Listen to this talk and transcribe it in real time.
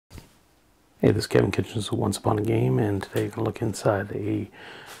Hey, this is Kevin Kitchens with Once Upon a Game, and today we're going to look inside a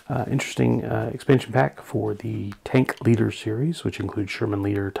interesting expansion pack for the Tank Leader series, which includes Sherman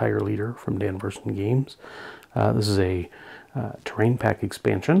Leader, Tiger Leader from Dan Verson Games. This is a terrain pack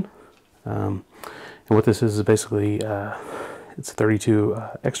expansion, and what this is basically it's 32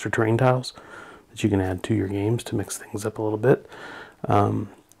 extra terrain tiles that you can add to your games to mix things up a little bit. And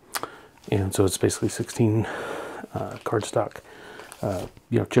so it's basically 16 cardstock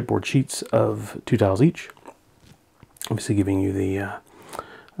chipboard sheets of 2 tiles each, obviously giving you the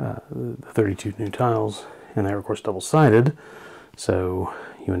 32 new tiles, and they're of course double-sided, so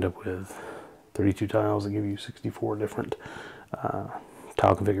you end up with 32 tiles that give you 64 different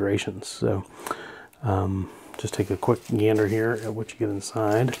tile configurations. So just take a quick gander here at what you get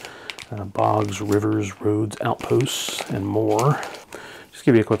inside. Bogs, rivers, roads, outposts, and more. Just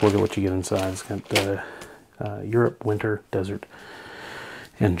give you a quick look at what you get inside. It's got Europe, winter, desert,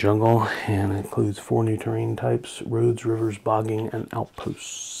 and jungle, and it includes 4 new terrain types: roads, rivers, bogging, and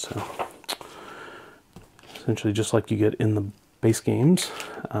outposts. So essentially just like you get in the base games,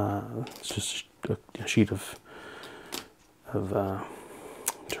 it's just a sheet of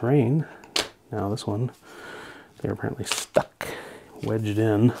terrain. Now this one, they're apparently stuck, wedged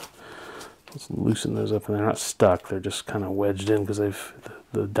in. Let's loosen those up, and they're not stuck, they're just kind of wedged in because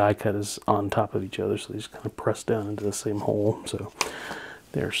the die cut is on top of each other, so they just kind of press down into the same hole. So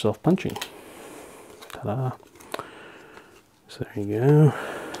they're self-punching. Ta-da! So there you go.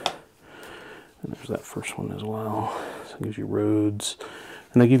 And there's that first one as well. So it gives you roads,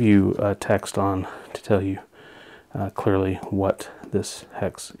 and they give you text on to tell you clearly what this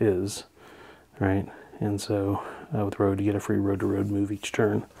hex is, right? And so with road, you get a free road-to-road move each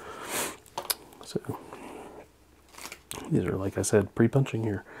turn. So these are, like I said, pre-punching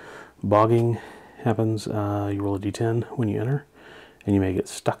here. Bogging happens, you roll a d10 when you enter, and you may get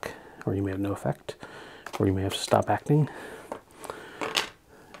stuck, or you may have no effect, or you may have to stop acting.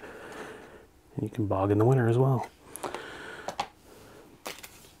 And you can bog in the winter as well.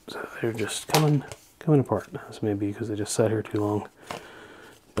 So they're just coming apart. This may be because they just sat here too long.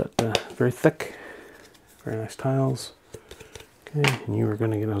 But very thick, very nice tiles. Okay, and you were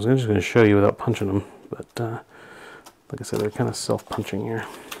going to get, I was just going to show you without punching them, but like I said, they're kind of self-punching here.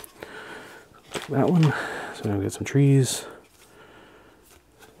 That one, so now we get some trees.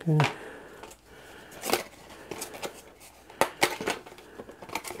 Okay.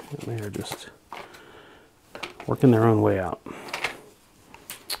 And they are just working their own way out.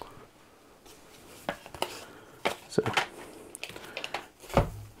 So,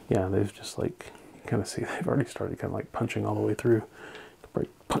 yeah, they've just like, kind of see they've already started kind of like punching all the way through. Probably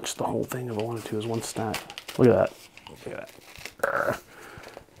punch the whole thing if I wanted to as one stack. Look at that. Look at that.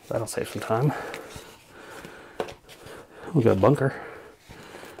 That'll save some time. We got a bunker.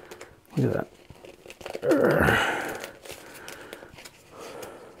 Look at that.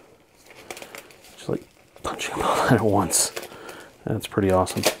 Just like punching them all at once. That's pretty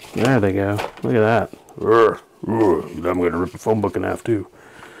awesome. There they go. Look at that. I'm going to rip the phone book in half too.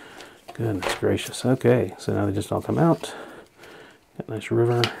 Goodness gracious. Okay, so now they just all come out. Got a nice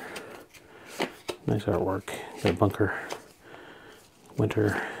river. Nice artwork. Got a bunker.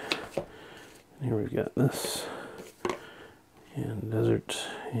 Winter. And here we've got this. And desert.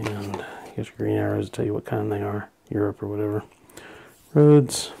 And you get your green arrows to tell you what kind they are. Europe or whatever.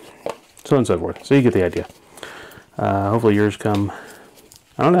 Roads. So on and so forth. So you get the idea. Hopefully yours come.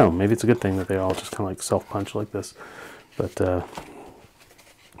 I don't know. Maybe it's a good thing that they all just kind of like self-punch like this. But I'll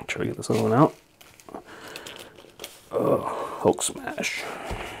try to get this other one out. Oh, Hulk smash.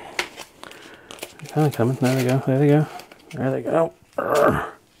 They're kind of coming. There they go. There they go. There they go.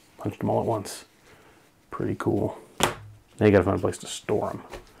 Punched them all at once. Pretty cool. Now you gotta find a place to store them.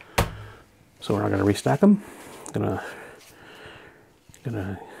 So we're not gonna restack them. Gonna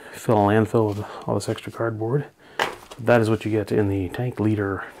fill a landfill with all this extra cardboard. That is what you get in the Tank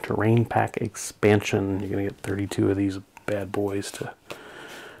Leader Terrain Pack Expansion. You're gonna get 32 of these bad boys to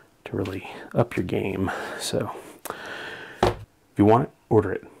really up your game. So if you want it,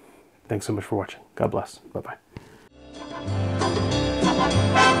 order it. Thanks so much for watching. God bless. Bye-bye.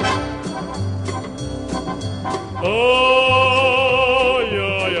 Oh!